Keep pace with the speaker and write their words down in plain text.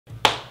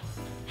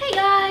Hey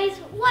guys,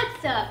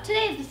 what's up?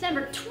 Today is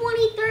December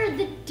 23rd,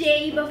 the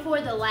day before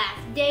the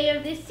last day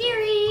of this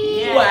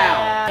series. Yeah.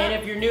 Wow. And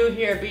if you're new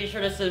here, be sure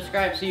to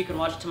subscribe so you can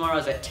watch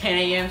tomorrow's at 10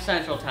 a.m.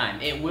 Central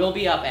Time. It will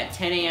be up at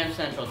 10 a.m.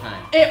 Central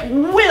Time. It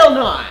will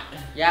not.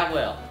 Yeah, it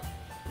will.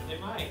 It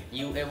might.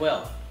 It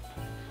will.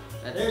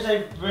 There's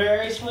a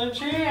very slim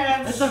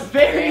chance. It's a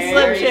very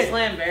slim chance.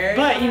 Very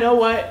but slim. You know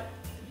what?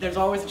 There's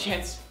always a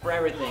chance for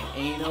everything.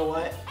 And you know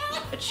what?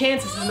 A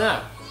chance is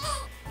enough.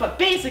 But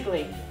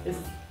basically, this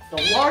is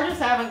the largest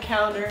advent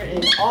calendar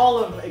in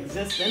all of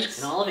existence.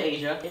 In all of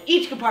Asia. In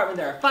each compartment,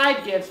 there are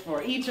 5 gifts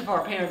for each of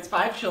our parents'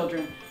 5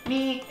 children.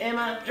 Me,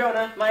 Emma,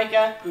 Jonah,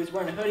 Micah, who's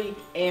wearing a hoodie,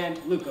 and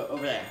Luca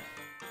over there.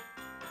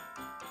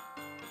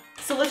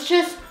 So let's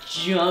just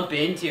jump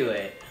into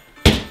it.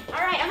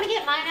 Alright, I'm gonna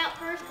get mine out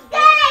first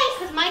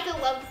because Micah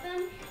loves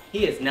them.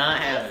 He is not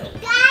having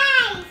it.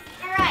 Guys!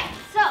 Alright,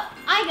 so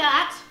I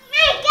got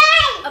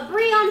a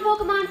Breon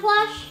Pokemon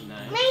plush.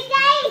 Nice.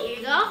 Here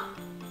you go.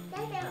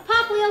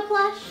 Poplio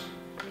plush.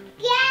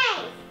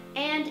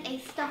 And a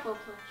Stuffle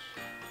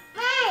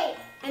plush.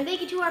 And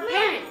thank you to our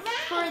parents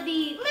for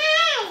the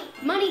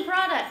money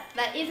product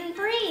that isn't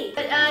free.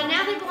 But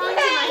now they belong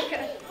to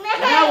Micah.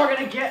 Now we're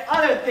gonna get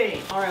other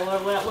things. Alright,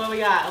 what do we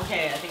got?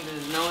 Okay, I think this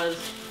is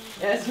Noah's.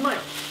 Yeah, this is mine.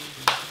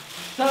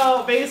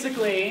 So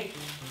basically,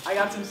 I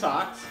got some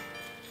socks.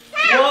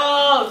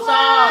 Whoa,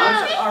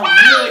 socks! These are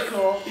really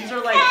cool. These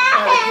are like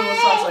the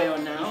coolest socks I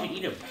own now. You should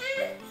eat them.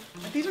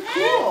 But these are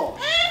cool.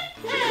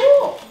 These are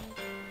cool.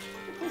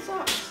 They're cool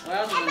socks. What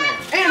else is in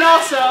there? And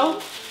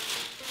also,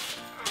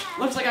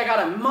 looks like I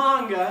got a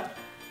manga,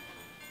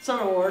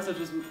 Summer Wars, which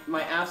is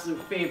my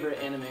absolute favorite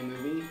anime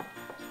movie.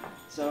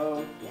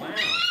 So, yeah. Wow.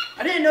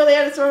 I didn't know they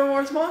had a Summer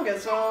Wars manga,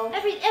 so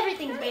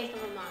Everything's based on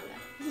a manga.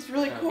 this is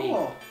really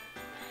cool.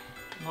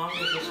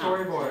 Manga's a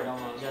storyboard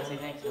almost. You gotta say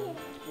thanks.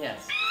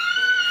 Yes.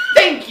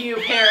 Thank you,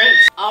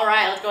 parents.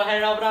 Alright, let's go ahead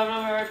and open up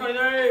number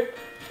 23.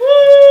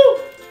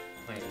 Woo!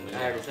 Wait,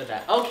 I already said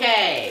that.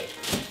 Okay.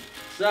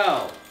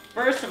 So,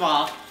 first of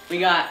all, we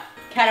got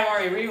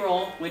Katamari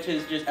Reroll, which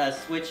is just a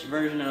Switch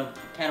version of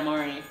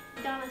Katamari.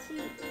 Donna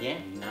C. Yeah,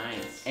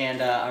 nice.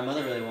 And our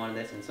mother really wanted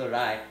this, and so did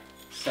I.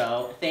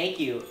 So, thank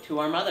you to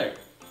our mother.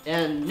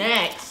 And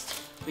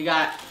next, we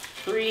got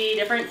 3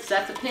 different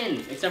sets of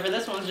pins, except for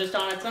this one's just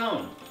on its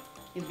own.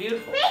 He's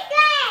beautiful. We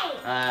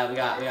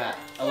got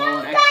a little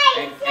Exetor,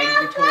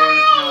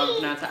 how to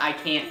pronounce it. I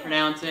can't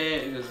pronounce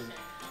it because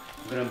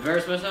I'm gonna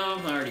embarrass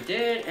myself. I already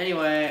did.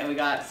 Anyway, and we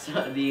got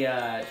the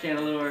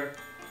Chandelure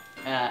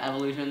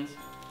evolutions.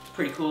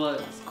 Pretty cool.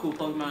 It's a cool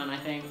Pokemon, I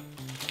think.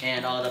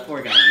 And all the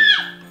Porygon.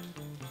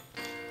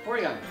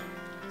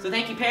 So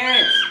thank you,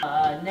 parents.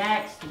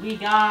 Next we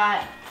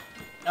got.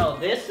 Oh,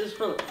 this is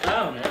for.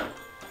 Oh no.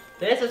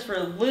 This is for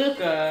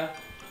Luca.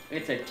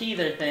 It's a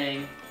teether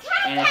thing.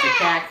 And it's a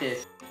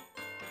cactus.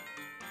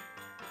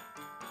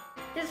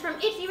 This is from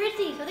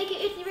Ritzy, so thank you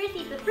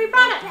Ritzy for the free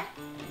product.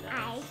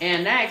 Nice.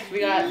 And next we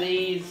got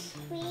these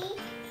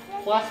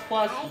plus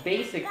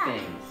basic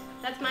things.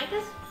 That's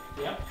Micah's?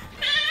 Yep.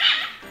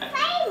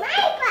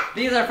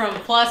 These are from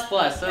Plus,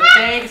 so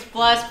thanks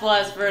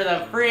Plus for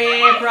the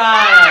free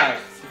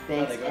products.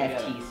 Thanks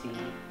FTC. You're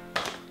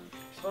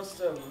supposed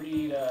to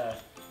read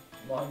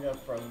manga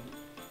from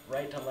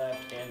right to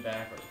left and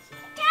backwards.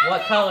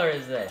 What color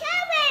is this?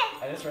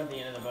 I just read the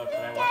end of the book, but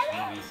I watched the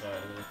movie, so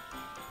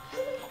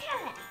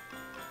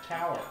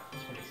Tower.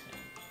 That's what he's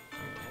saying.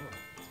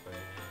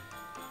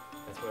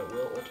 that's what it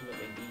will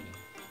ultimately be.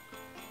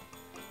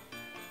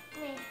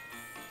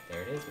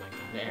 There it is, Micah.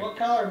 There. What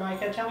color,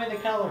 Micah? Tell me the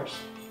colors.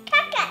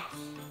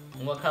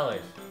 And what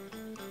colors?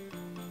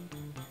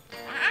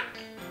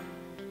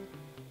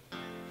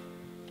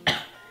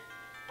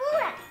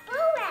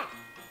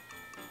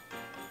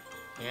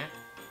 Yeah?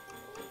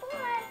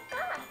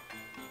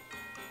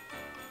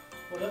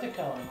 What other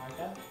color,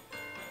 Micah?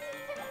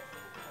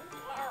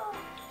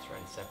 Let's try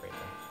and separate them.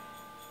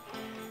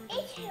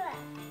 Oh,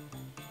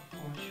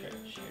 sure.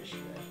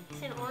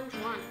 It's an orange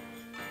one.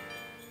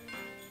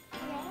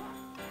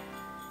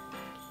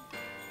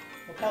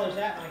 What color's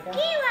that, Micah?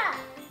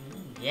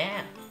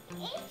 Yeah.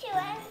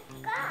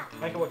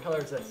 Micah, what color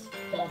is this?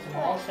 He wants them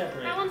all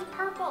separated. That one's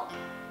purple.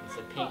 It's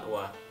a pink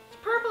one. It's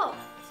purple.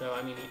 So,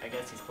 I mean, I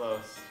guess he's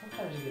close.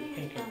 Sometimes you get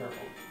pink and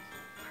purple.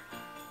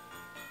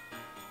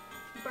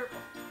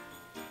 Purple.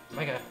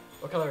 Micah,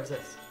 what color is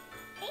this?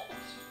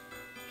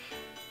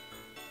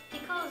 He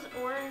calls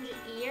orange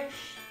ears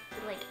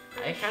like.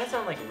 It kind of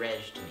sounds like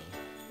reg to me.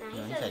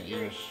 No, he says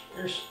ears.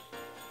 Here's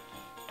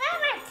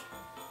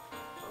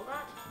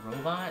Robot.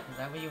 Robot? Is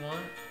that what you want?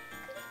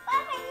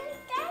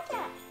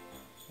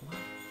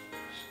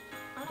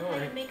 I don't know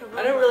how to make a robot.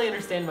 I don't really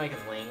understand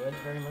Micah's language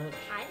very much.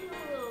 I do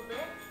a little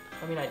bit.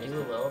 I mean, I do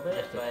a little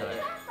bit,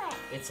 but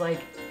it's like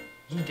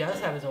he does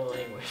have his own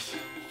language.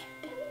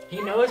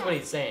 He knows what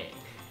he's saying.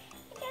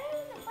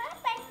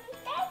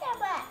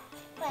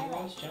 he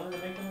wants Jonah to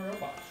make him a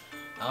robot.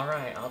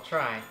 Alright, I'll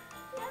try.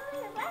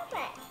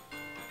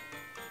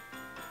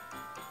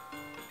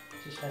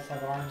 Just has to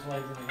have arms,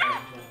 legs, and a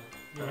head, Jonah.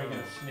 You're making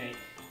a snake.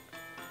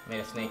 Made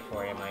a snake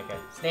for you, Micah.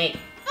 Snake!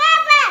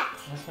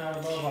 That's not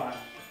a robot.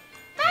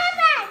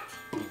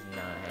 He's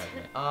not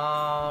having it.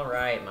 All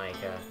right,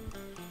 Micah.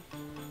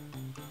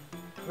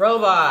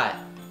 Robot.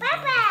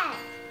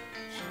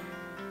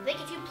 Thank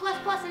you to Plus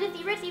Plus and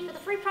Itzy Ritzy for the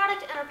free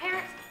product and our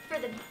parents for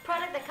the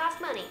product that costs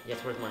money. Yes,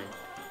 where's mine?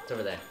 It's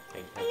over there.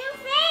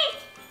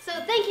 So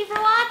thank you for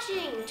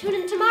watching. Tune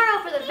in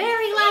tomorrow for the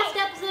very last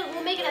episode.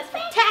 We'll make it as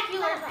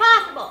spectacular as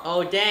possible.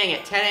 Oh, dang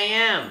it. 10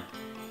 a.m.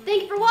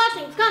 Thank you for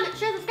watching. Comment,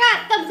 share,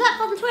 subscribe, thumbs up,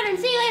 follow on Twitter, and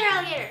see you later,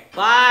 alligator.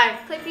 Bye.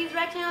 Click these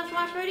rectangles to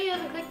watch videos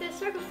and click this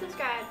circle to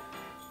subscribe.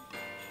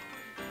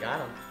 Got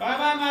him.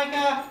 Bye-bye,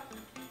 Micah.